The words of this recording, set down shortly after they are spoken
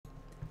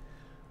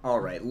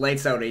Alright,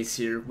 lights out Ace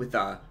here with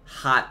a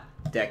hot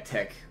deck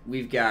tech.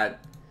 We've got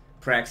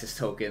Praxis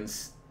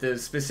Tokens. The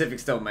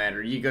specifics don't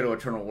matter. You go to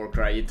Eternal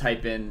Warcry, you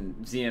type in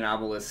Xenon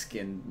Obelisk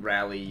and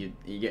Rally,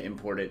 you get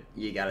imported,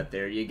 you got it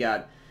there. You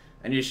got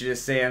Initiative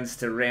Sands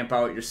to ramp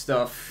out your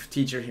stuff,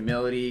 Teacher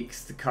Humility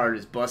because the card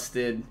is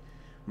busted,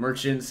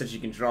 Merchant so that you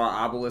can draw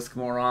Obelisk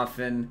more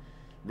often,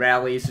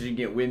 Rally so you can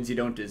get wins you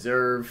don't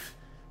deserve,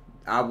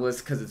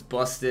 Obelisk because it's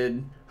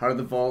busted, Heart of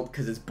the Vault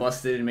because it's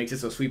busted and makes it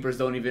so sweepers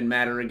don't even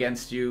matter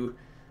against you,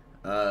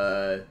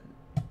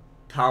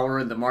 Power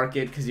in the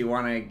Market because you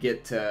want to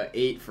get to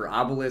 8 for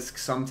Obelisk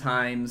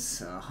sometimes,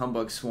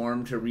 Humbug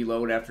Swarm to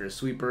reload after a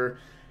sweeper,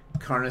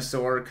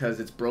 Carnosaur because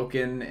it's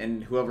broken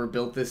and whoever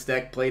built this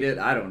deck played it,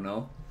 I don't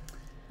know.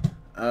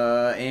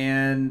 Yeah,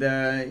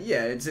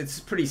 it's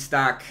pretty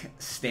stock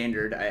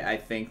standard, I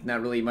think.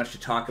 Not really much to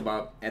talk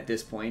about at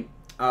this point.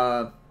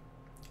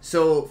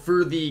 So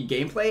for the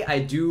gameplay, I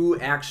do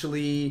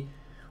actually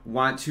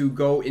want to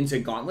go into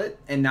Gauntlet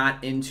and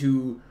not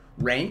into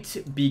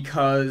Ranked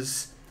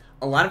because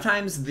a lot of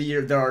times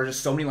there are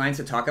just so many lines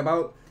to talk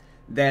about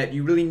that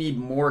you really need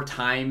more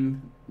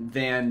time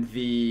than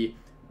the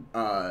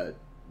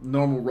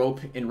normal rope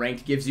in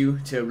Ranked gives you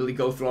to really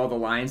go through all the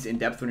lines in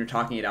depth when you're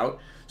talking it out.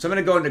 So I'm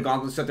going to go into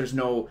Gauntlet so that there's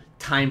no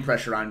time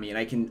pressure on me and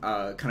I can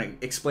kind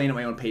of explain at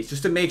my own pace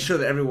just to make sure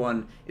that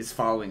everyone is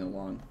following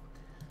along.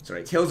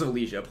 Sorry, Tales of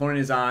Elysia. Opponent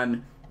is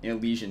on an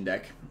Elysian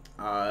deck.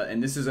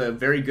 And this is a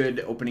very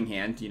good opening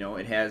hand. You know,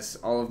 it has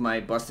all of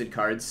my busted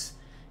cards.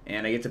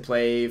 And I get to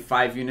play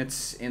 5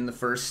 units in the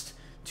first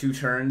 2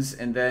 turns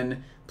and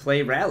then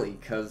play Rally.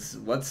 Because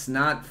what's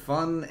not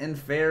fun and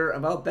fair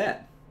about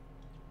that?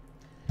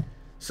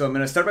 So I'm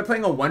going to start by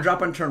playing a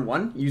 1-drop on turn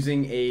 1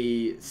 using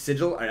a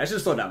Sigil. Alright, I should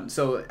slow down.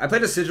 So I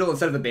played a Sigil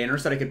instead of the banner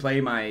so that I could play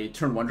my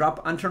turn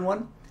 1-drop on turn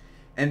 1.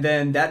 And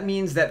then that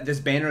means that this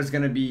banner is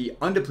going to be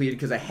undepleted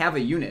because I have a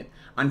unit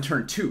on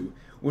turn 2,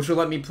 which will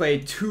let me play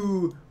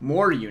 2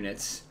 more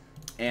units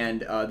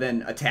and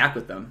then attack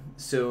with them.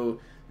 So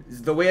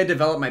the way I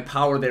developed my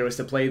power there was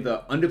to play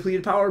the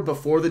undepleted power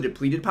before the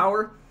depleted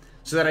power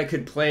so that I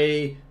could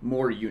play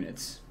more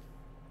units.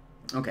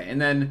 Okay, and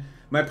then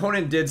my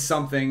opponent did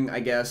something, I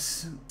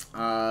guess.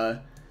 Then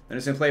I'm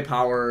just going to play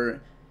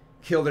power,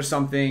 kill their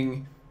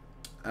something.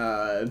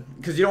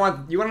 Because you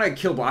want to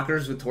kill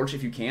blockers with Torch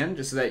if you can,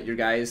 just so that your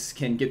guys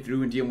can get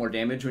through and deal more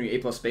damage when you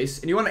A+space.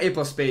 And you want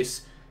to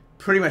A+space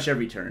pretty much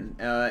every turn.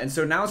 And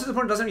so now since the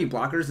opponent doesn't have any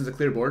blockers, it's a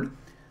clear board.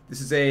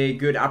 This is a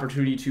good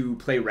opportunity to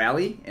play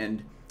Rally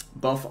and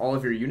buff all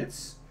of your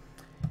units.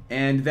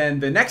 And then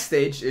the next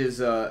stage is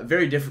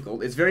very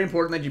difficult. It's very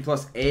important that you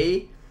plus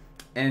A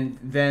and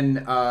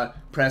then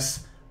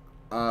press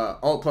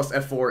Alt plus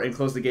F4 and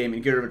close the game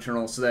and get rid of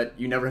Eternal so that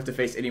you never have to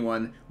face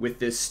anyone with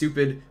this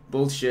stupid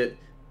bullshit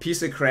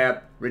piece of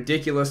crap,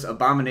 ridiculous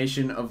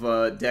abomination of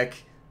a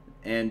deck,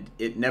 and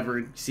it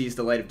never sees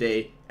the light of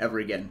day ever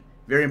again.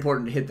 Very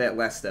important to hit that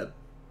last step.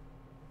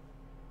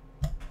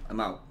 I'm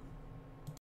out.